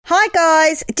Hi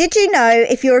guys, did you know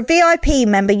if you're a VIP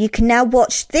member you can now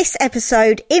watch this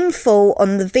episode in full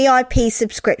on the VIP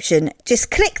subscription?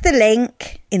 Just click the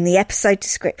link in the episode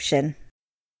description.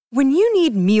 When you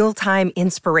need mealtime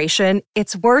inspiration,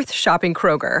 it's worth shopping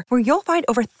Kroger, where you'll find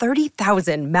over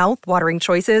 30,000 mouth-watering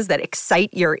choices that excite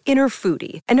your inner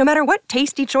foodie. And no matter what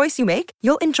tasty choice you make,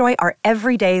 you'll enjoy our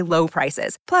everyday low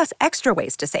prices, plus extra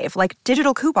ways to save, like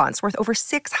digital coupons worth over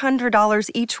 $600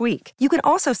 each week. You can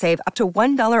also save up to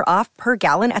 $1 off per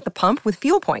gallon at the pump with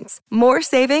fuel points. More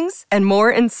savings and more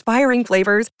inspiring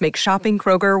flavors make shopping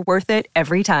Kroger worth it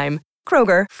every time.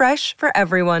 Kroger, fresh for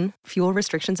everyone. Fuel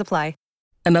restrictions apply.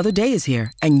 Another day is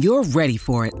here, and you're ready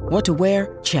for it. What to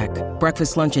wear? Check.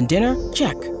 Breakfast, lunch, and dinner?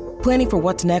 Check. Planning for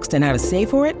what's next and how to save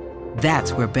for it?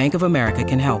 That's where Bank of America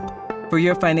can help. For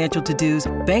your financial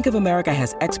to-dos, Bank of America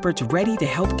has experts ready to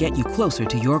help get you closer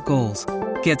to your goals.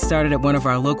 Get started at one of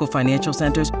our local financial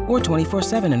centers or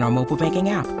 24/7 in our mobile banking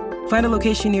app. Find a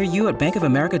location near you at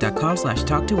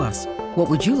bankofamerica.com/talktous. What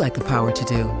would you like the power to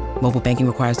do? Mobile banking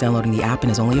requires downloading the app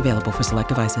and is only available for select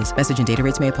devices. Message and data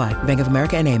rates may apply. Bank of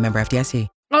America N.A., member FDIC.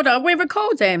 Hold on, are we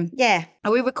recording? Yeah.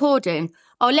 Are we recording?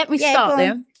 Oh, let me Yeah, start go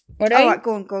then. on. Ready? All right,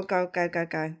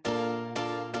 go.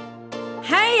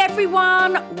 Hey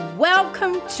everyone,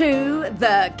 welcome to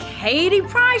the Katie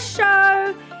Price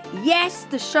Show. Yes,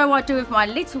 the show I do with my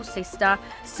little sister,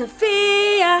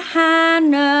 Sophia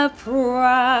Hannah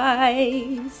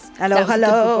Price. Hello, That was a good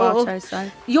hello. vibrato, so.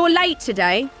 You're late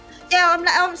today. Yeah,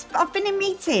 I've been in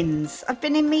meetings. I've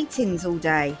been in meetings all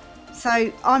day.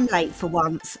 So I'm late for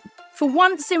once. For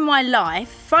once in my life,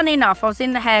 funny enough, I was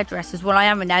in the hairdressers, well I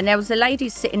am in there, and there was a lady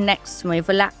sitting next to me with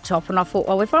a laptop, and I thought,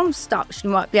 well, if I'm stuck, she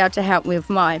might be able to help me with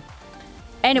mine.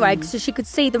 Anyway, so she could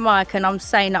see the mic, and I'm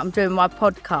saying that I'm doing my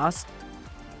podcast,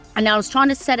 and I was trying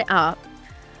to set it up,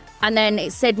 and then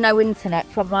it said no internet,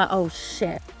 so I'm like, oh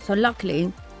shit. So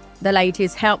luckily, the lady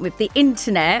has helped me with the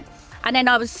internet, and then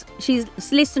she's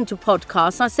listened to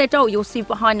podcasts, and I said, oh, you'll see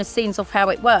behind the scenes of how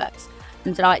it works.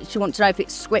 And like, she wants to know if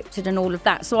it's scripted and all of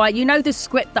that. So the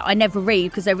script that I never read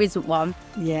because there isn't one.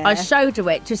 Yeah. I showed her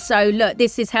it just so, look,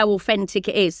 this is how authentic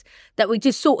it is. That we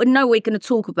just sort of know what we're going to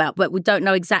talk about, but we don't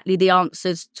know exactly the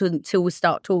answers until we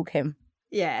start talking.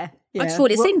 Yeah. I just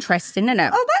thought it's interesting, isn't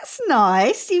it? Oh, that's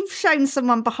nice. You've shown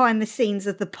someone behind the scenes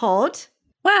of the pod.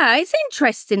 Wow, it's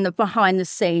interesting, the behind the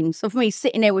scenes of me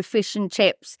sitting there with fish and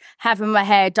chips, having my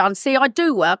hair done. See, I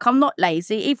do work. I'm not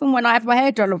lazy. Even when I have my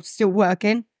hair done, I'm still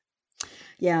working.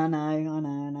 Yeah, I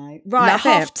know. Right,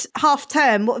 half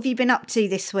term, what have you been up to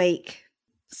this week?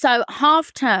 So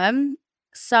half term,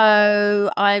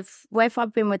 where have I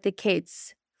been with the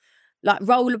kids? Like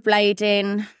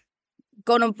rollerblading,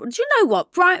 gone on, do you know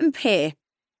what? Brighton Pier.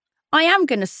 I am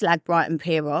going to slag Brighton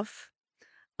Pier off.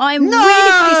 I'm really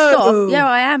pissed off. Yeah,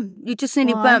 I am. You just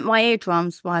nearly burnt my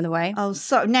eardrums, by the way. Oh,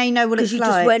 sorry. Now you know what it's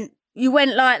like. You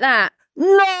went like that.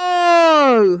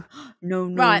 No. No.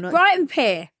 Right, Brighton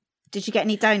Pier. Did you get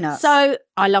any donuts? So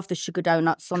I love the sugar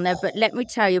donuts on there, but let me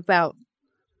tell you about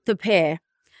the pier.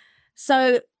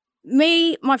 So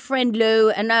me, my friend Lou,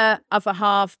 and her other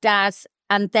half, Daz,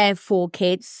 and their 4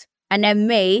 kids, and then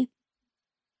me,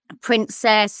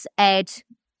 Princess, Ed,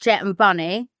 Jet and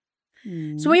Bunny.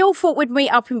 So we all thought we'd meet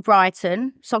up in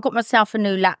Brighton. So I got myself a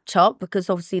new laptop because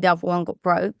obviously the other one got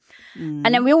broke. And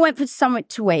then we all went for something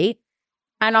to eat.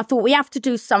 And I thought we have to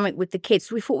do something with the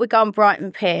kids. We thought we'd go on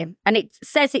Brighton Pier. And it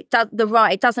says it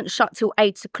doesn't shut till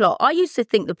 8 o'clock. I used to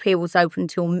think the pier was open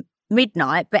till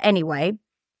midnight, but anyway.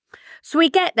 So we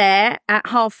get there at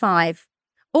 5:30.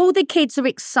 All the kids are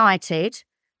excited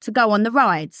to go on the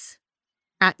rides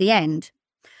at the end.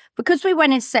 Because we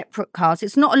went in separate cars,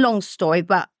 it's not a long story,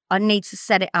 but I need to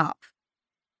set it up.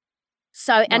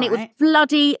 So, and it was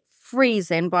bloody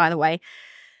freezing, by the way.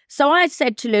 So I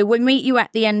said to Lou, we'll meet you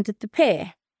at the end of the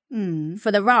pier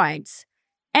for the rides.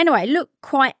 Anyway, it looked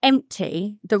quite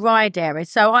empty, the ride area.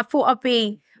 So I thought I'd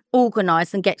be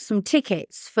organised and get some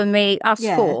tickets for us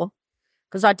 4,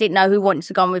 because I didn't know who wanted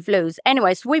to go on with Lou's.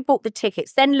 Anyway, so we bought the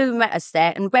tickets. Then Lou met us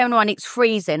there, and bearing in mind it's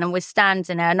freezing, and we're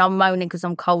standing there, and I'm moaning because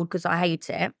I'm cold because I hate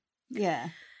it. Yeah.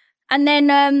 And then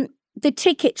the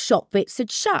ticket shop bits had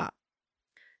shut.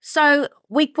 So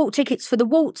we bought tickets for the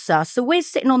waltzer. So we're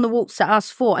sitting on the waltzer, us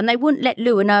 4, and they wouldn't let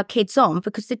Lou and her kids on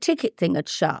because the ticket thing had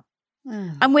shut.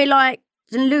 And we're like,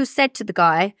 and Lou said to the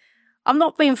guy, I'm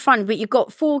not being funny, but you've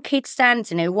got 4 kids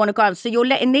standing here who want to go on. So you're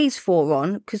letting these 4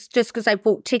 on just because they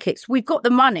bought tickets. We've got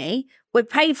the money. We're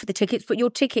paid for the tickets, but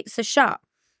your tickets are shut.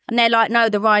 And they're like, no,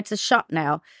 the rides are shut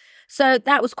now. So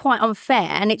that was quite unfair.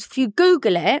 And if you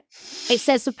Google it, it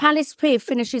says the Palace Pier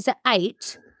finishes at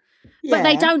 8. But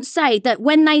they don't say that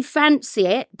when they fancy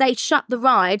it, they shut the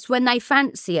rides when they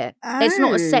fancy it. It's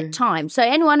not a set time. So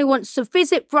anyone who wants to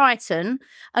visit Brighton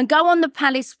and go on the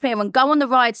Palace Pier and go on the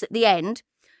rides at the end,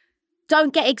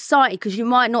 don't get excited because you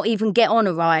might not even get on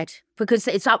a ride because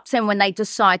it's up to them when they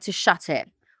decide to shut it.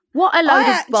 What a load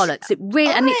of bollocks.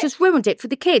 It just ruined it for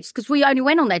the kids because we only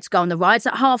went on there to go on the rides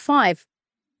at 5:30.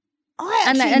 I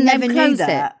actually never knew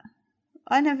that.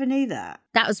 I never knew that.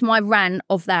 That was my rant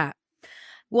of that.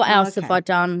 What else have I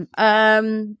done?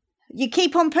 You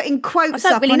keep on putting quotes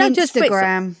up on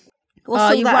Instagram. What's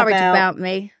all you worried about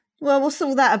me? Well, what's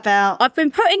all that about? I've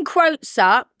been putting quotes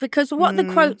up because what the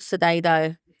quotes are they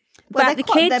though? About the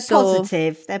kids? They're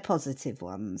positive. They're positive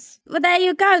ones. Well, there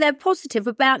you go. They're positive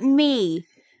about me.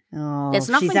 Oh, there's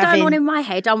nothing going on in my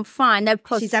head. I'm fine. They're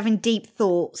positive. She's having deep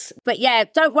thoughts. But yeah,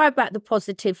 don't worry about the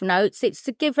positive notes. It's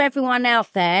to give everyone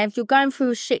out there, if you're going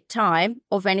through a shit time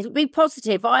of anything, be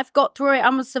positive. I've got through it.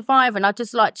 I'm a survivor. And I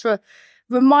just like to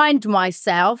remind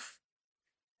myself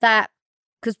that,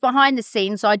 because behind the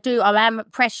scenes, I am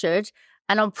pressured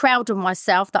and I'm proud of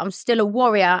myself that I'm still a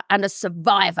warrior and a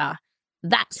survivor.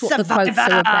 That's what the quotes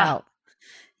are about.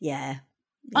 Yeah.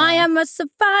 I am a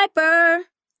survivor.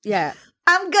 Yeah.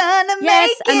 I'm gonna make it.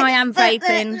 Yes, and I am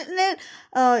vaping.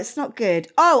 Oh, it's not good.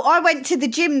 Oh, I went to the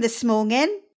gym this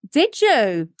morning. Did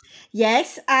you?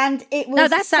 Yes, and it was... No,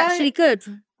 that's actually good.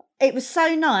 It was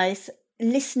so nice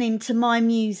listening to my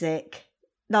music.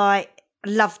 Like,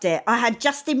 loved it. I had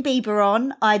Justin Bieber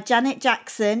on. I had Janet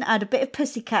Jackson. I had a bit of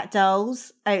Pussycat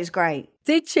Dolls. It was great.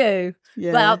 Did you?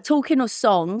 Yeah. Well, talking of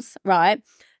songs, right?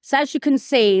 So as you can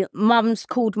see, Mum's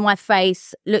called my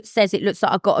face, says it looks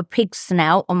like I've got a pig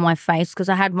snout on my face because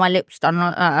I had my lips done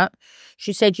like that.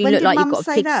 She said, you look like you've got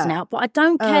a pig snout, but I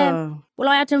don't care. Well,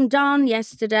 I had them done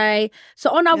yesterday.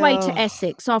 So on our way to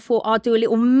Essex, I thought I'd do a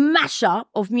little mashup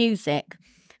of music.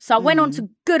 So I went on to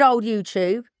good old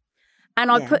YouTube and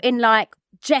I put in like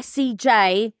Jessie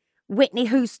J, Whitney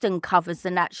Houston covers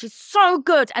and that. She's so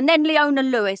good. And then Leona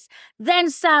Lewis,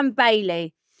 then Sam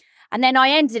Bailey. And then I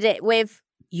ended it with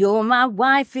You're My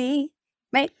Wifey,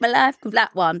 Make My Life,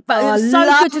 that one. But it was so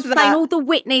good just playing all the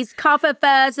Whitney's cover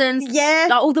versions. Yeah.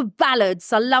 Like all the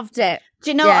ballads. I loved it.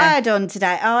 Do you know what I had on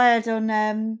today? I had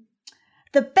on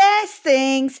The Best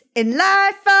Things in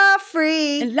Life Are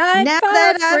Free. In life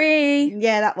are free.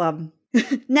 Yeah, that one.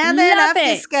 Now that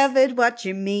I've discovered what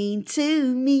you mean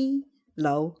to me.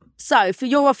 Lol. So,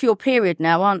 you're off your period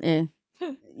now, aren't you?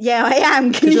 Yeah, I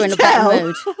am. Can you you're in tell? a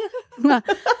better mood.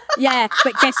 Yeah,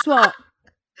 but guess what?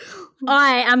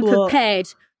 I am prepared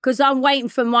because I'm waiting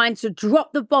for mine to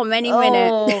drop the bomb any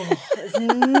minute. There's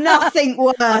nothing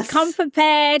worse. I come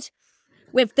prepared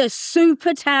with the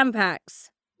super Tampax.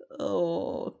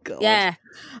 Oh, God. Yeah.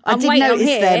 I did notice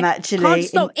them, actually. Can't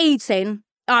stop eating.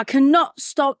 I cannot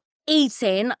stop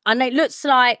eating. And it looks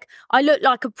like I look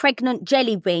like a pregnant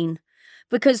jelly bean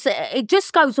because it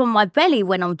just goes on my belly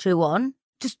when I'm due on.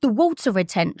 Just the water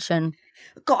retention.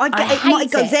 God,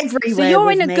 it goes everywhere. So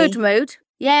you're in a good mood.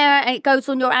 Yeah, and it goes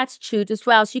on your attitude as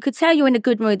well. So you could tell you're in a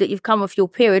good mood that you've come off your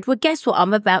period. Well, guess what?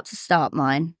 I'm about to start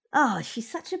mine. Oh, she's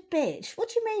such a bitch. What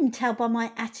do you mean, tell by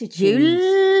my attitude? You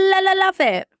love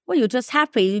it. Well, you're just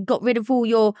happy. You got rid of all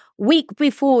your week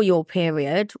before your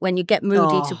period when you get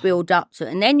moody to build up to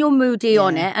it. And then you're moody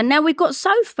on it. And now we've got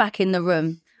Soph back in the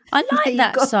room. I like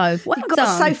that, Soph. Well you've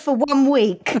got Soph for 1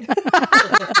 week.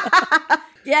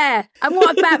 Yeah. And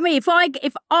what about me? If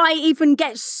I even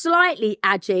get slightly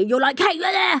aggy, you're like, Kate,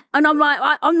 and I'm like,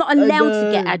 I'm not allowed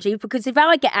to get aggy because if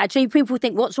I get aggy, people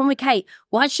think, what's wrong with Kate?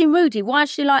 Why is she moody? Why is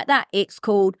she like that? It's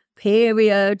called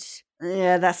period.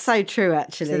 Yeah, that's so true,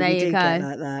 actually. So there you go. Get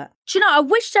like that. Do you know, I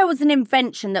wish there was an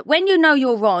invention that when you know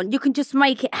you're on, you can just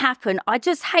make it happen. I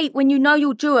just hate when you know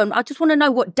you're due and I just want to know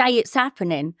what day it's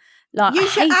happening. Like,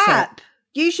 use your app.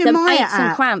 Use your Maya app.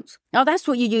 and cramps. Oh, that's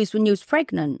what you used when you was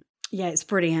pregnant. Yeah, it's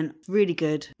brilliant. Really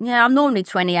good. Yeah, I'm normally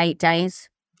 28 days.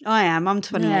 I am. I'm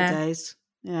 28 days.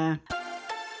 Yeah.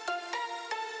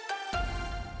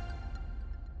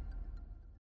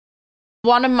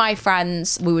 One of my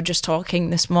friends, we were just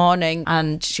talking this morning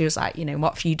and she was like,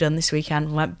 what have you done this weekend?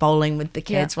 We went bowling with the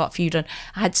kids. Yeah. What have you done?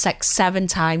 I had sex 7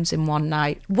 times in one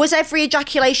night. Was every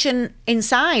ejaculation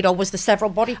inside or was there several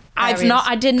body areas?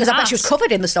 I didn't Because I bet she was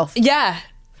covered in the stuff. Yeah.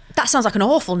 That sounds like an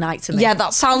awful night to me. Yeah,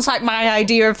 that sounds like my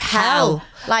idea of hell.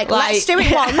 Like let's do it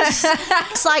once.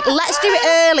 It's like, let's do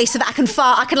it early so that I can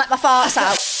fart. I can let my farts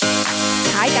out.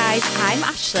 Hi guys, I'm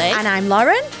Ashley. And I'm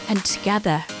Lauren. And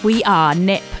together we are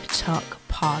Nip Tuck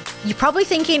Pod. You're probably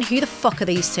thinking, who the fuck are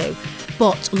these two?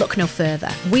 But look no further.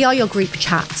 We are your group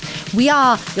chat. We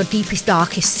are your deepest,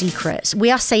 darkest secrets. We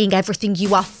are saying everything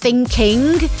you are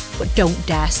thinking, but don't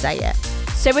dare say it.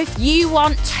 So if you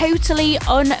want totally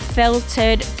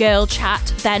unfiltered girl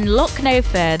chat, then look no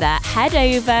further. Head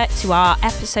over to our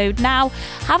episode now,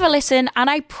 have a listen, and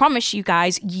I promise you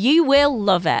guys, you will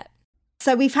love it.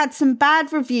 So we've had some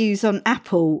bad reviews on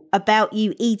Apple about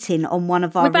you eating on one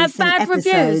of our recent bad episodes.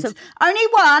 reviews? Only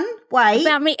one. Wait.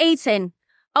 About me eating.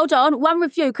 Hold on, one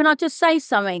review. Can I just say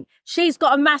something? She's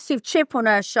got a massive chip on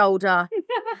her shoulder.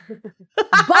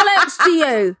 Bollocks to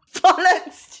you.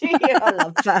 Bollocks to you. I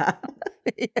love that.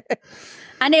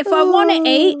 And if I want to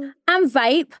eat and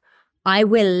vape, I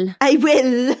will. I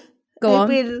will. Go on.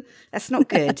 I will. That's not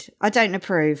good. I don't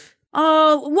approve.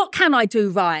 Oh, what can I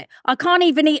do right? I can't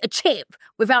even eat a chip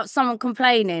without someone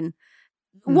complaining.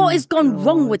 What has gone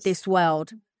wrong with this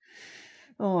world?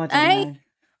 Oh, I don't know.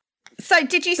 So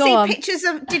did you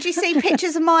see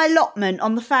pictures of my allotment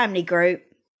on the family group?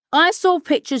 I saw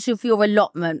pictures of your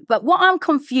allotment, but what I'm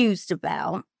confused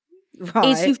about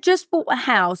is you've just bought a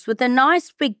house with a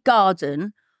nice big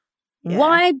garden. Yeah.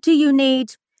 Why do you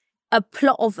need a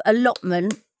plot of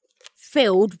allotment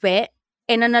filled bit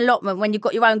in an allotment when you've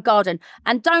got your own garden?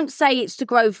 And don't say it's to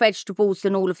grow vegetables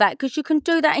and all of that, because you can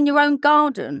do that in your own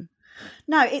garden.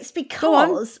 No, it's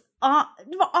because I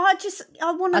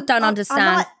want to. I don't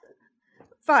understand.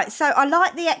 Right, so I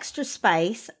like the extra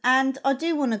space and I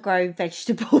do want to grow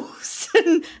vegetables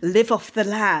and live off the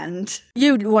land.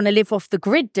 You'd want to live off the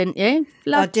grid, didn't you?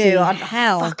 Bloody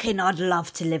I'd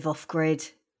love to live off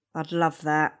grid. I'd love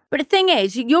that. But the thing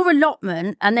is, your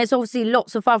allotment, and there's obviously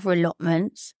lots of other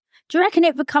allotments, do you reckon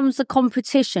it becomes a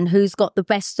competition who's got the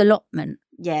best allotment?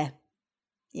 Yeah,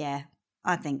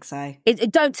 I think so.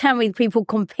 Don't tell me people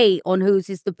compete on whose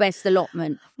is the best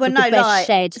allotment. Well, no, the best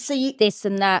shed, this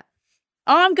and that.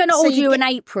 I'm going to order you an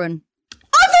apron.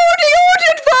 I've already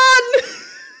ordered one!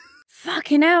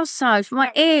 Fucking hell, so for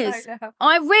my ears.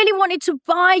 I really wanted to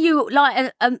buy you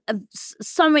like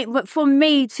something from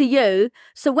me to you.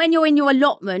 So when you're in your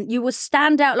allotment, you will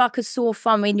stand out like a sore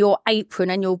thumb in your apron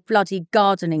and your bloody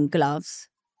gardening gloves.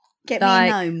 Get me a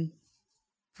gnome.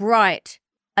 Right.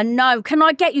 A gnome. Can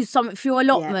I get you something for your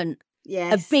allotment? Yeah.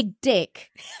 Yes. A big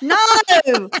dick. No,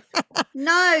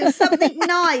 something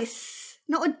nice.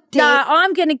 Not a dick. No,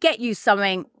 I'm going to get you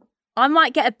something. I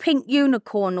might get a pink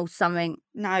unicorn or something.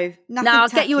 No, nothing. No, I'll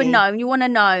tacky. get you a gnome. You want a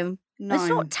gnome? No. It's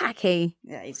not tacky.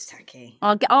 Yeah, it's tacky.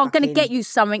 I'm going to get you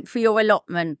something for your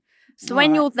allotment. So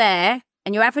when you're there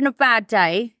and you're having a bad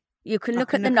day, you can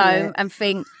look at the gnome and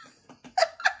think,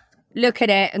 look at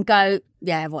it and go,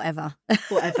 yeah, whatever.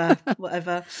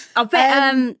 Whatever. I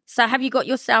bet. So have you got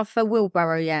yourself a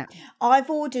wheelbarrow yet? I've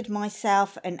ordered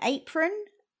myself an apron,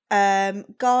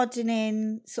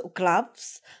 gardening sort of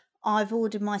gloves. I've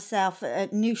ordered myself a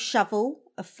new shovel,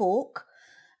 a fork,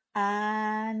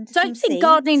 and don't think seeds.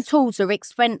 Gardening tools are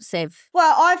expensive.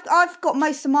 Well, I've got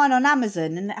most of mine on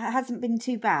Amazon, and it hasn't been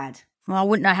too bad. Well, I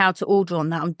wouldn't know how to order on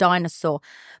that. I'm dinosaur.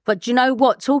 But do you know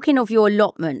what? Talking of your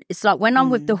allotment, it's like when I'm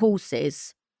with the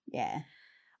horses. Yeah.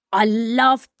 I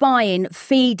love buying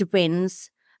feed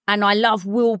bins. And I love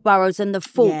wheelbarrows and the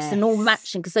forks and all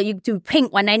matching. Because so you do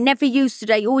pink one. They never used to.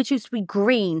 They always used to be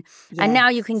green. Yes. And now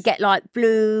you can get like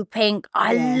blue, pink.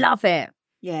 I love it.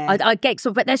 Yeah. I get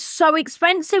some, but they're so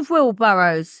expensive,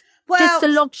 wheelbarrows. Well, just to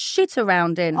log shit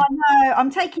around in. I know. I'm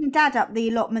taking Dad up the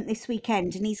allotment this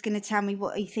weekend and he's going to tell me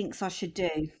what he thinks I should do.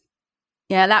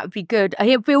 Yeah, that would be good.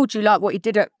 He'll build you like what he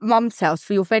did at Mum's house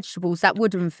for your vegetables, that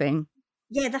wooden thing.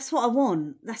 Yeah, that's what I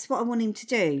want. That's what I want him to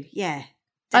do. Yeah.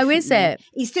 Definitely. Oh, is it?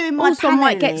 He's doing my also, I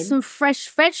might get some fresh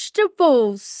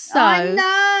vegetables. So. I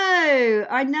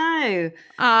know.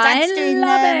 I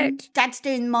love it. Dad's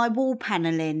doing my wall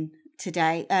panelling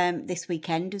today, this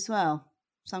weekend as well.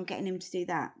 So I'm getting him to do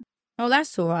that. Oh,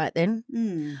 that's all right then.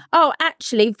 Oh,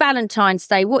 actually, Valentine's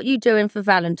Day. What are you doing for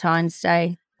Valentine's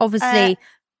Day? Obviously,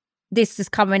 this is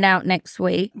coming out next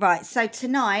week. Right. So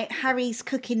tonight, Harry's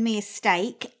cooking me a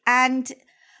steak and...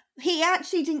 He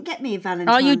actually didn't get me a Valentine's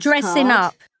card. Are you dressing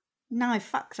up? No,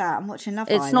 fuck that. I'm watching Love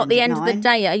Island. It's not the end of the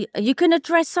day. Are you going to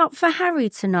dress up for Harry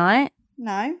tonight?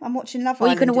 No, I'm watching Love Island. Or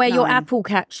are you going to wear your apple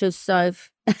catchers,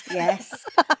 Soph? Yes.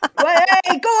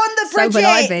 Hey, go on the Bridget. So would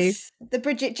I be. The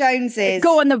Bridget Joneses.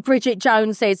 Go on the Bridget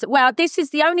Joneses. Well, this is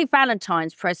the only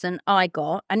Valentine's present I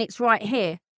got, and it's right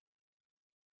here.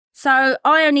 So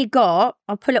I only got,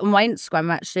 I'll put it on my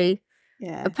Instagram actually,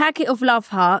 a packet of Love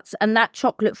Hearts and that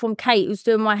chocolate from Kate who's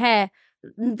doing my hair.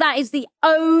 That is the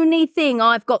only thing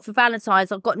I've got for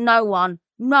Valentine's. I've got no one.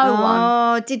 No one.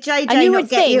 Oh, did JJ not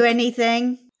get you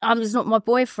anything? He's not my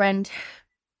boyfriend.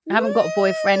 I haven't got a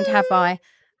boyfriend, have I?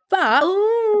 But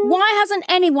why hasn't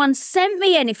anyone sent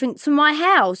me anything to my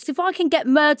house? If I can get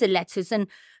murder letters and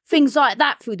things like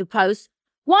that through the post,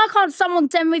 Why can't someone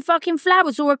send me fucking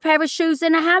flowers or a pair of shoes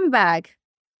in a handbag?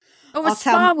 Or a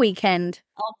spa weekend?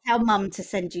 I'll tell Mum to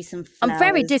send you some flowers. I'm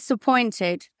very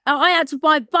disappointed. I had to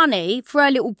buy Bunny for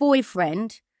her little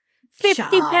boyfriend.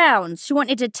 £50. She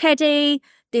wanted a teddy,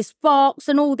 this box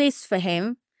and all this for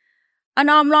him. And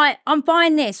I'm like, I'm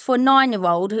buying this for a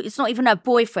 9-year-old. It's not even her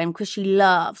boyfriend because she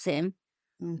loves him.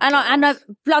 Oh, and a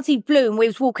bloody Bloom we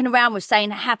was walking around with saying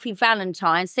Happy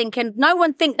Valentine's, thinking, no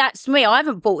one think that's me. I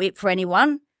haven't bought it for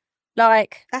anyone.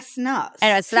 Like, that's nuts.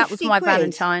 Anyway, so that was my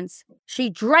Valentine's. She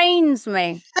drains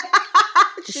me.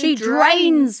 she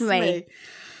drains me.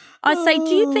 I say,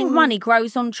 do you think money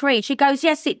grows on trees? She goes,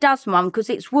 yes, it does, Mum, because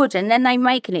it's wood. And then they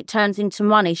make it turns into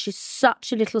money. She's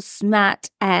such a little smart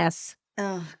ass.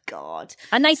 Oh, God.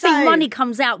 And they think money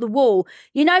comes out the wall.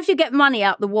 You know, if you get money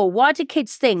out the wall, why do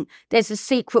kids think there's a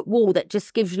secret wall that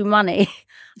just gives you money?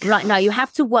 Like, no, you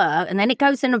have to work and then it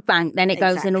goes in a bank, then it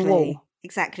goes in a wall.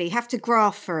 Exactly. You have to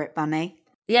graft for it, Bunny.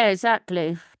 Yeah,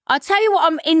 exactly. I'll tell you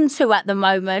what I'm into at the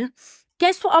moment.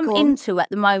 Guess what I'm into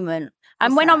at the moment?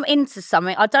 And when I'm into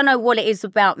something, I don't know what it is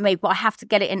about me, but I have to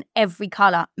get it in every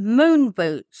colour. Moon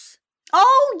boots.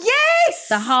 Oh, yes!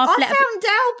 The I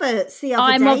found Albert's the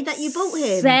other day that you bought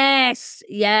him. Yes,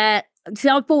 yeah.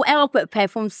 So I bought Albert a pair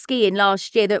from skiing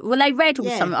last year. Were they red or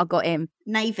something I got him?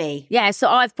 Navy. Yeah, so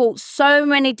I've bought so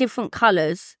many different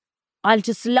colours. I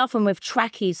just love them with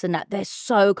trackies and that. They're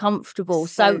so comfortable.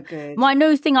 So good. My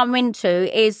new thing I'm into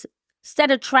is, instead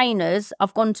of trainers,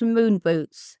 I've gone to moon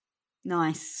boots.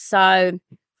 Nice. So,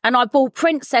 and I bought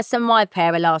Princess and my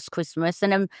pair last Christmas,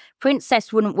 and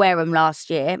Princess wouldn't wear them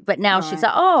last year, but now she's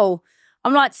like, oh,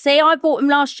 I'm like, see, I bought them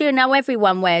last year, now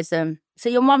everyone wears them. So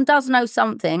your mum does know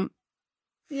something.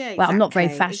 Yeah, exactly. Well, I'm not very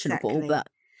fashionable, but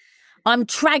I'm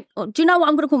do you know what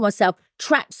I'm going to call myself?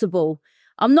 Traxable.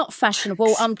 I'm not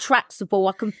fashionable, I'm traxable.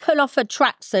 I can pull off a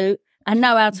tracksuit and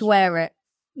know how to wear it.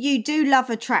 You do love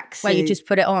a tracksuit. Well, you just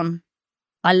put it on.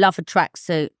 I love a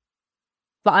tracksuit.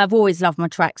 But I've always loved my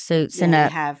tracksuits. Yeah,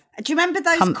 you have. Do you remember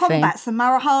those combats, the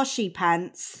Marahashi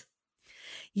pants?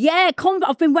 Yeah,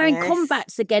 I've been wearing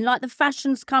combats again, like the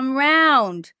fashion's come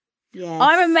round. Yeah.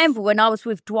 I remember when I was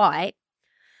with Dwight,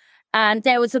 and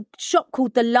there was a shop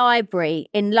called The Library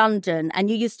in London, and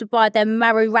you used to buy their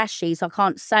Marurashis, I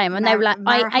can't say them, and they were like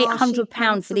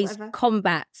 £800 for these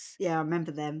combats. Yeah, I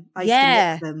remember them. I used to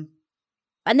get them.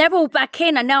 And they're all back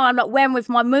in, and now I'm like wearing with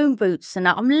my moon boots and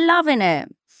that. I'm loving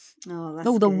it. Oh, that's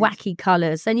all the wacky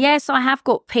colours. And yes, I have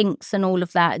got pinks and all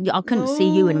of that. I couldn't see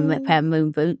you in a pair of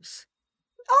moon boots.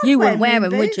 You wouldn't wear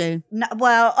them, would you? No,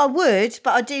 well, I would,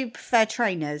 but I do prefer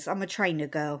trainers. I'm a trainer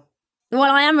girl. Well,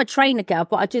 I am a trainer girl,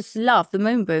 but I just love the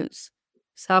moon boots.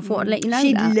 So I thought I'd let you know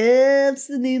she that. She loves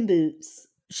the moon boots.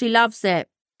 She loves it.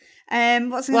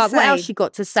 What's I going to say? What else you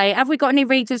got to say? Have we got any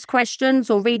readers' questions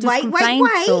or readers'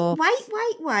 complaints?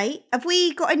 Wait. Have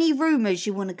we got any rumours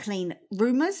you want to clean?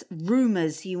 Rumours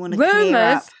you want to clear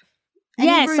up?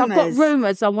 Yes, rumours? I've got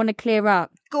rumours I want to clear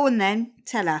up. Go on then,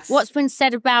 tell us. What's been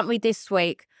said about me this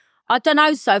week? I don't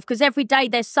know, Soph, because every day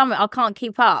there's something I can't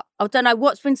keep up. I don't know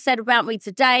what's been said about me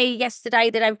today,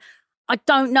 yesterday, I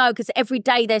don't know, because every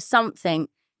day there's something.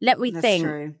 Let me think. That's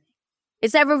true.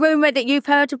 Is there a rumour that you've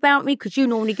heard about me? Because you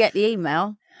normally get the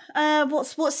email.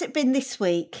 What's it been this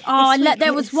week? Oh,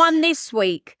 there was one this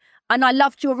week, and I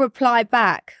loved your reply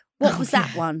back. What was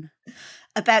that one?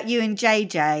 About you and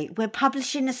JJ. We're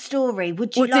publishing a story.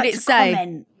 Would you like to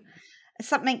comment?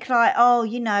 Something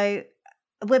like,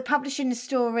 we're publishing a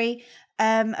story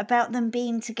about them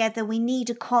being together. We need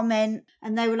a comment.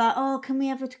 And they were like, can we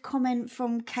have a comment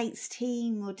from Kate's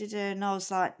team? And I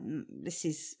was like, this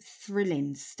is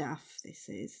thrilling stuff. This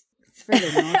is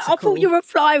thrilling article. I thought your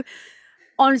reply,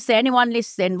 honestly, anyone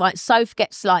listening, like Soph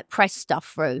gets like press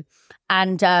stuff through.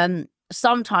 And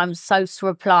sometimes Soph's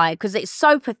reply, because it's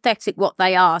so pathetic what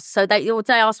they ask. So they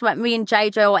asked about me and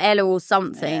JJ or Ella or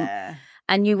something. Yeah.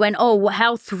 And you went,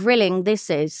 how thrilling this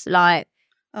is. Like,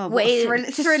 oh, what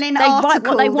thrilling they article write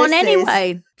what they want this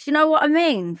anyway. Is. Do you know what I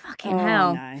mean? Fucking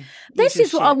hell. No. This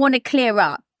is what I want to clear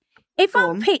up. If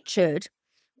I'm pictured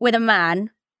with a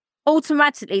man,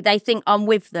 automatically they think I'm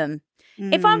with them.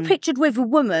 If I'm pictured with a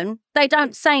woman, they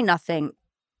don't say nothing.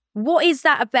 What is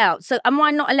that about? So am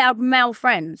I not allowed male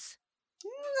friends?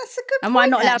 That's a good point, Am I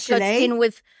not allowed to go to dinner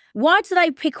with... Why do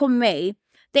they pick on me?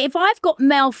 That if I've got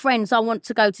male friends I want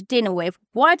to go to dinner with,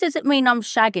 why does it mean I'm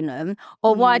shagging them?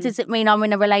 Or why does it mean I'm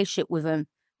in a relationship with them?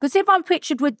 Because if I'm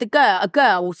pictured with a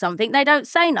girl or something, they don't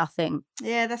say nothing.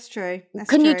 Yeah, that's true.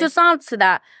 Can you just answer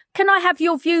that? Can I have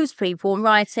your views, people, and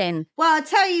write in? Well, I'll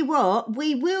tell you what,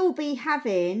 we will be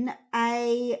having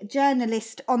a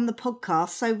journalist on the podcast,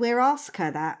 so we'll ask her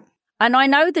that. And I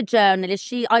know the journalist.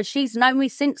 She's known me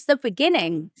since the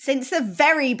beginning. Since the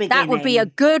very beginning. That would be a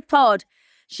good pod.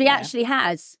 She actually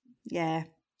has. Yeah,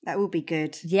 that would be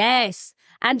good. Yes.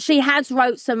 And she has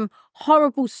wrote some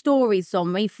horrible stories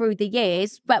on me through the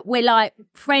years, but we're like,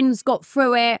 friends got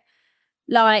through it.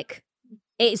 Like,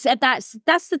 that's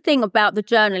the thing about the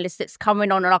journalist that's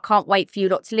coming on, and I can't wait for you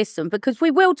lot to listen, because we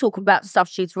will talk about stuff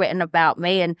she's written about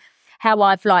me and how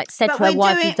I've like said to her,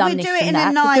 why have you done this and that? We do it in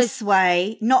a nice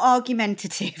way, not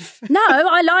argumentative. No,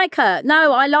 I like her.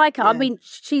 Yeah. I mean,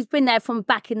 she's been there from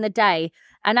back in the day.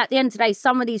 And at the end of the day,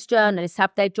 some of these journalists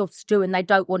have their jobs to do and they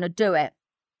don't want to do it.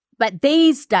 But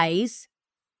these days,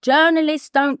 journalists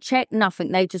don't check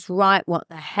nothing. They just write what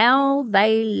the hell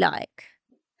they like.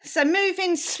 So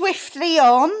moving swiftly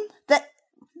on,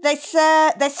 there's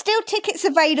still tickets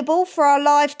available for our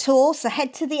live tour, so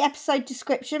head to the episode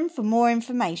description for more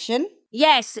information.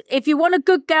 Yes, if you want a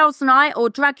good girls' night or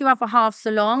drag your other halves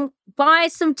along, buy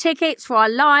some tickets for our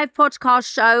live podcast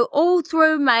show all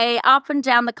through May, up and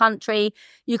down the country.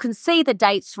 You can see the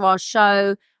dates for our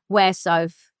show. Where,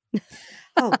 Soph?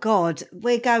 Oh, God.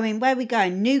 Where are we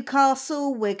going?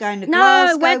 Newcastle? We're going to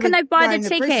Glasgow? No, where can they buy the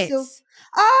tickets? Bristol.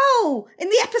 Oh, in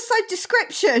the episode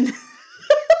description.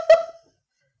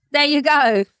 There you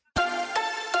go.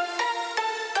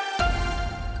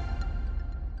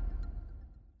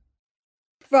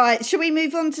 Right, shall we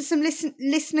move on to some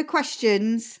listener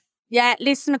questions? Yeah,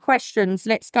 listener questions.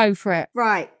 Let's go for it.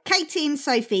 Right, Katie and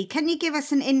Sophie, can you give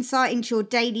us an insight into your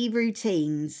daily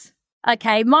routines?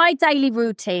 Okay, my daily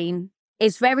routine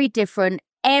is very different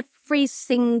every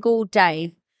single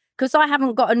day because I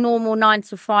haven't got a normal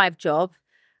 9-to-5 job.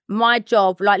 My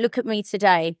job, like, look at me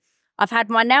today. I've had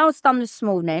my nails done this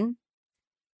morning,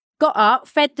 got up,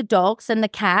 fed the dogs and the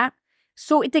cat,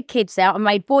 sorted the kids out and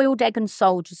made boiled egg and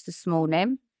soldiers this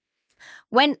morning.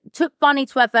 Took Bunny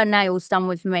to have her nails done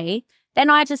with me.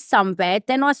 Then I had a sunbed.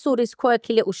 Then I saw this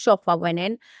quirky little shop I went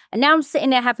in. And now I'm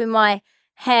sitting there having my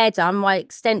hair done, my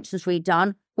extensions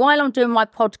redone, while I'm doing my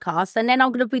podcast. And then I'm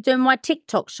going to be doing my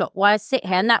TikTok shop while I sit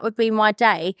here. And that would be my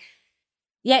day.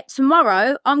 Yet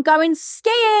tomorrow I'm going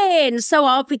skiing. So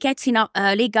I'll be getting up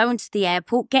early, going to the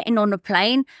airport, getting on a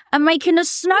plane and making a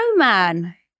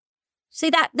snowman. See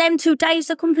that? Them 2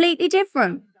 days are completely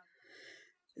different.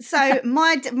 So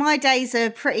my days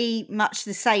are pretty much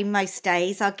the same most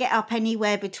days. I get up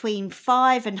anywhere between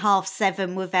 5 and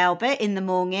 7:30 with Albert in the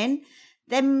morning.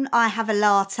 Then I have a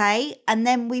latte and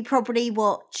then we probably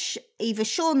watch either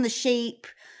Shaun the Sheep,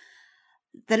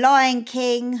 The Lion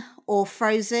King or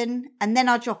Frozen, and then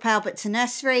I drop Albert to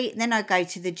nursery, then I go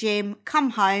to the gym, come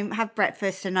home, have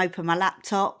breakfast and open my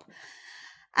laptop.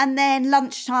 And then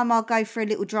lunchtime I'll go for a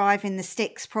little drive in the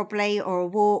sticks probably, or a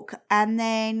walk, and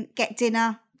then get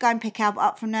dinner, go and pick Albert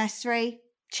up from nursery,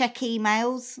 check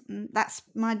emails. That's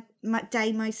my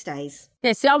day most days.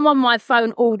 Yeah, see, I'm on my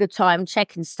phone all the time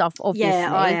checking stuff, obviously.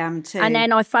 Yeah, I am too. And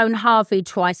then I phone Harvey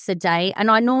twice a day, and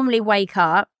I normally wake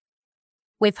up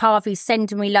with Harvey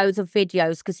sending me loads of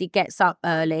videos because he gets up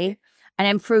early. And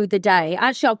then through the day,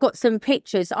 actually, I've got some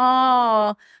pictures.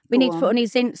 We need to put on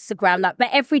his Instagram. But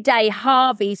every day,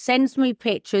 Harvey sends me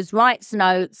pictures, writes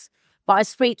notes, but I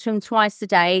speak to him twice a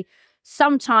day.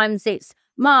 Sometimes it's,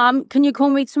 Mum, can you call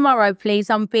me tomorrow,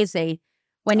 please? I'm busy.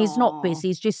 When he's not busy,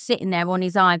 he's just sitting there on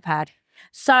his iPad.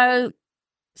 So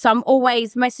I'm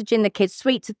always messaging the kids,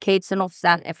 sweet to kids, and off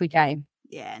that every day.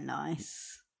 Yeah,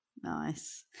 nice.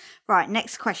 Right,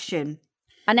 next question.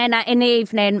 And then in the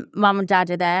evening, Mum and Dad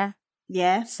are there.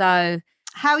 Yeah. So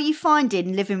how are you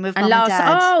finding living with Mum and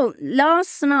Dad?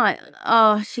 Last night,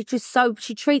 she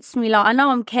treats me like, I know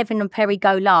I'm Kevin and Perry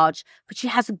Go Large, but she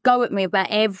has a go at me about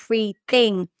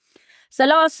everything. So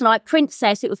last night,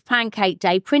 Princess, it was pancake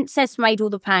day. Princess made all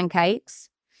the pancakes.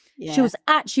 Yeah. She was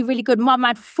actually really good. Mum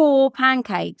had 4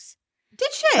 pancakes.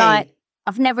 Did she? Like,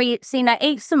 I've never seen her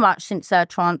eat so much since her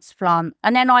transplant.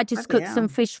 And then I just cooked some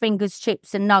fish fingers,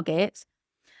 chips and nuggets.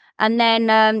 And then,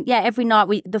 every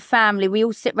night the family, we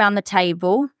all sit around the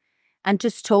table and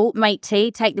just talk, make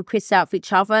tea, take the piss out of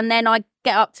each other. And then I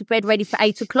get up to bed ready for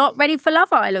 8 o'clock, ready for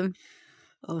Love Island.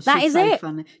 Oh, that is so it.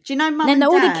 Funny. Do you know Mum and Dad?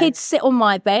 Then all the kids sit on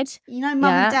my bed. You know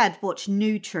Mum and Dad watch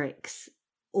Nutrix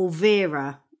or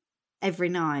Vera every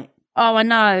night. Oh, I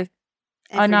know.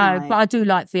 Every night. But I do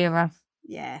like Vera.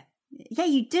 Yeah. Yeah,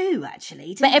 you do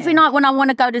actually. But every night when I want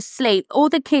to go to sleep, all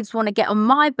the kids want to get on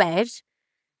my bed.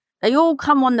 They all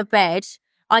come on the bed.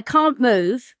 I can't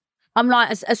move. I'm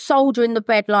like a soldier in the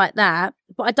bed like that,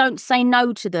 but I don't say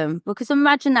no to them because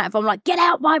imagine that if I'm like, get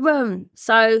out my room.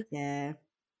 So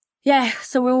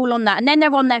so we're all on that. And then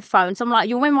they're on their phones. I'm like,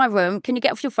 you're in my room. Can you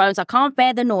get off your phones? I can't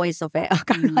bear the noise of it. I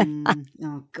go like that.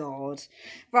 Oh, God.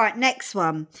 Right, next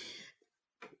one.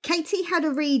 Katie had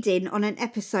a reading on an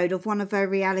episode of one of her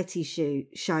reality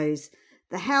shows,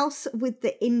 The House with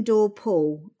the Indoor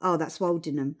Pool. Oh, that's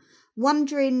Waldenham.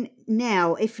 Wondering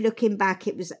now if looking back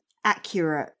it was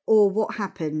accurate or what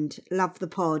happened. Love the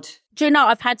pod. Do you know,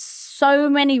 I've had so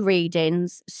many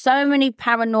readings, so many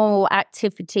paranormal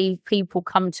activity people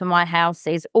come to my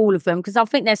houses, all of them, because I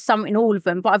think there's something in all of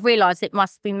them, but I've realised it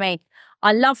must be me.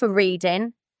 I love a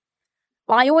reading.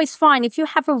 But I always find if you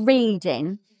have a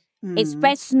reading, it's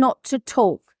best not to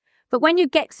talk. But when you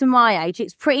get to my age,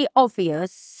 it's pretty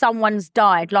obvious someone's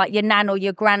died, like your nan or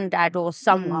your granddad or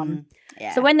someone.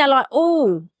 Yeah. So when they're like,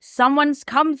 oh, someone's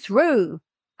come through,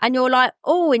 and you're like,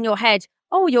 oh, in your head,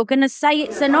 oh, you're going to say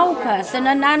it's an old person,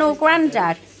 a nan or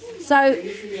granddad. So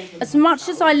as much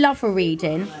as I love a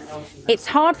reading, it's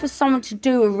hard for someone to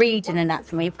do a reading and that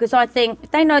for me, because I think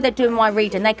if they know they're doing my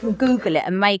reading, they can Google it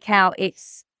and make out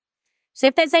it's... So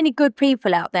if there's any good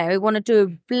people out there who want to do a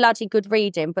bloody good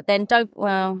reading, but then don't,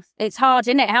 well, it's hard,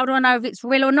 isn't it? How do I know if it's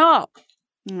real or not?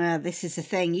 This is the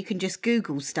thing. You can just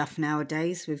Google stuff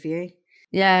nowadays with you.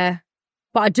 Yeah.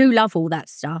 But I do love all that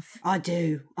stuff. I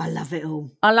do. I love it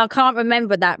all. I can't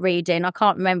remember that reading.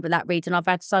 I've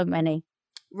had so many.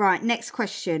 Right, next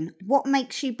question. What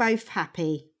makes you both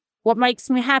happy? What makes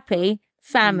me happy?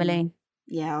 Family.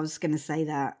 Yeah, I was going to say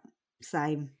that.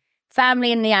 Same.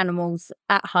 Family and the animals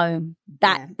at home.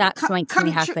 That makes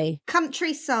me happy.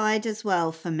 Countryside as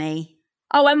well for me.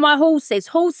 Oh, and my horses.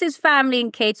 Horses, family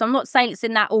and kids. I'm not saying it's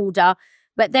in that order,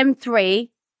 but them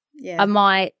three are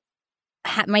my...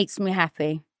 makes me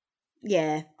happy.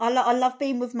 Yeah. I love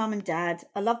being with mum and dad.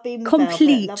 I love being with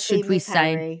complete, Velvet. should we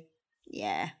say. Harry.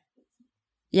 Yeah.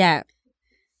 Yeah.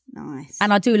 Nice.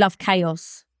 And I do love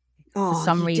chaos. For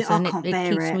some reason. I can't it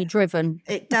bear keeps me driven.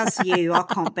 It does you. I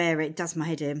can't bear it. It does my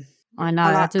head in. I know.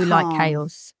 I do like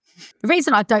chaos. The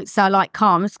reason I don't say I like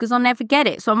calm is because I never get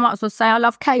it. So I might as well say I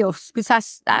love chaos,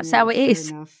 because that's how it is.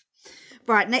 Enough.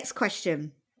 Right, next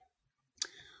question.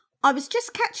 I was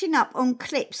just catching up on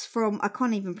clips from, I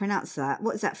can't even pronounce that.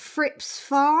 What is that? Fripp's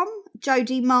Farm?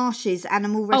 Jodie Marsh's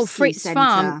Animal Rescue Fripp's Centre.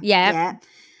 Farm, yeah.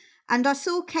 And I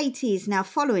saw Katie is now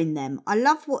following them. I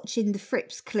love watching the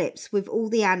Fripp's clips with all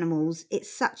the animals. It's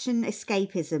such an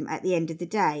escapism at the end of the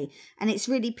day, and it's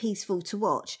really peaceful to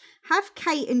watch. Have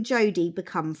Kate and Jodie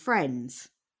become friends?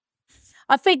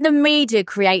 I think the media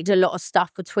created a lot of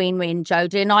stuff between me and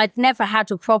Jodie, and I'd never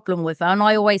had a problem with her. And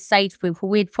I always say to people,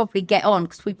 we'd probably get on,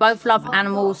 because we both love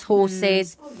animals,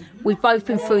 horses. We've both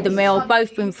been through the mill,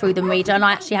 both been through the media, and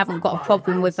I actually haven't got a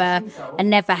problem with her and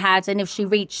never had. And if she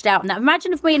reached out, and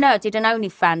imagine if me and her did an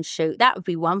OnlyFans shoot, that would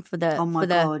be one for the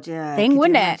thing,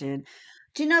 wouldn't it?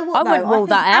 Do you know what? I wouldn't rule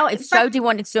that out if Jodie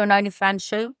wanted to do an OnlyFans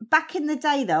shoot. Back in the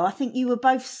day, though, I think you were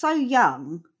both so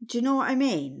young. Do you know what I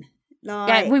mean?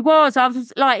 Like, yeah, we was. I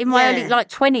was like in my early, like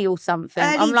 20 or something.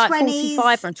 I'm like 20s,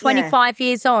 45 and 25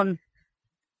 years on.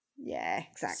 Yeah,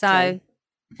 exactly. So,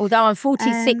 although I'm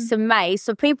 46 in May,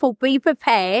 so people be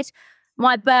prepared.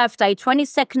 My birthday,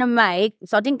 22nd of May.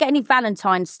 So I didn't get any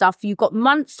Valentine's stuff. You've got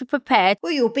months to prepare.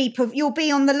 Well, you'll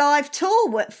be on the live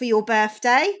tour for your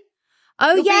birthday.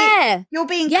 Oh, You'll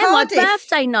be in my Cardiff.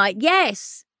 birthday night.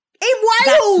 Yes, in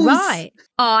Wales. That's right.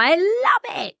 I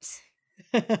love it.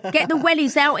 Get the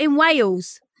wellies out in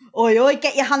Wales. Oi, oi,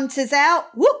 get your hunters out.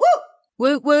 Whoop, whoop.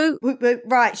 Woot, woot. Whoop, whoop.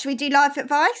 Right, should we do life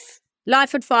advice?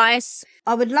 Life advice.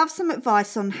 I would love some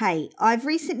advice on hate. I've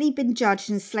recently been judged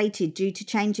and slated due to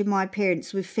changing my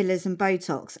appearance with fillers and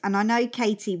Botox, and I know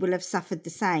Katie will have suffered the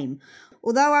same.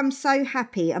 Although I'm so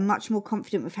happy and much more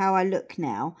confident with how I look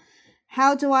now,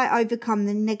 how do I overcome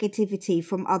the negativity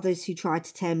from others who try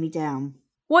to tear me down?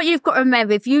 What you've got to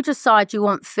remember, if you decide you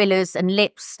want fillers and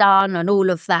lips done and all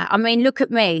of that, I mean, look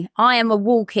at me. I am a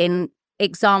walking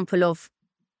example of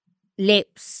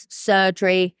lips,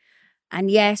 surgery.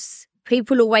 And yes,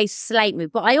 people always slate me.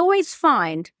 But I always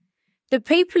find the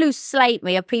people who slate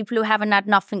me are people who haven't had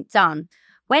nothing done.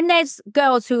 When there's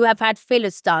girls who have had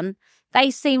fillers done,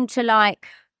 they seem to like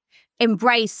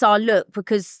embrace our look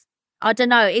because, I don't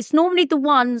know, it's normally the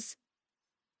ones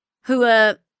who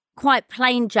are quite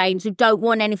plain Janes who don't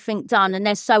want anything done and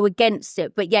they're so against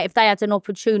it. But yet if they had an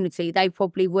opportunity, they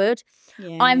probably would.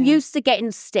 Yeah. I'm used to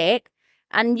getting stick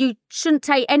and you shouldn't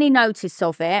take any notice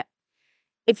of it.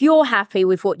 If you're happy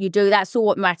with what you do, that's all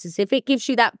what matters. If it gives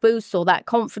you that boost or that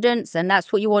confidence and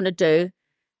that's what you want to do,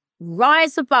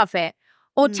 rise above it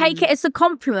or take it as a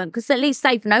compliment because at least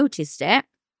they've noticed it.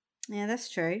 Yeah, that's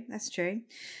true. That's true.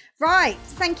 Right.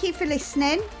 Thank you for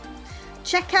listening.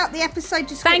 Check out the episode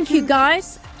description. Thank you,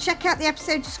 guys. Check out the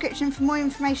episode description for more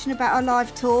information about our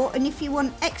live tour. And if you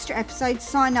want extra episodes,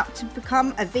 sign up to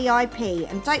become a VIP.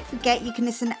 And don't forget, you can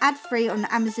listen ad-free on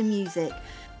Amazon Music.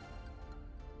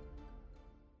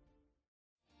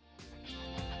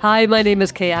 Hi, my name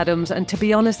is Kay Adams, and to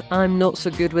be honest, I'm not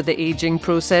so good with the ageing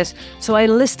process, so I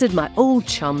enlisted my old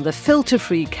chum, the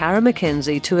filter-free Cara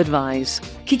McKenzie, to advise.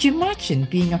 Could you imagine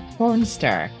being a porn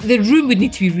star? The room would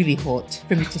need to be really hot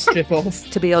for me to strip off.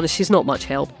 To be honest, she's not much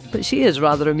help, but she is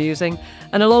rather amusing.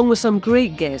 And along with some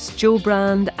great guests, Joe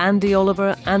Brand, Andy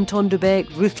Oliver, Anton Dubeck,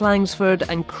 Ruth Langsford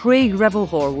and Craig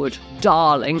Revel-Horwood,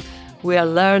 darling, we are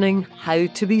learning how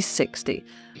to be 60.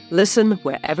 Listen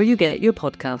wherever you get your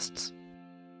podcasts.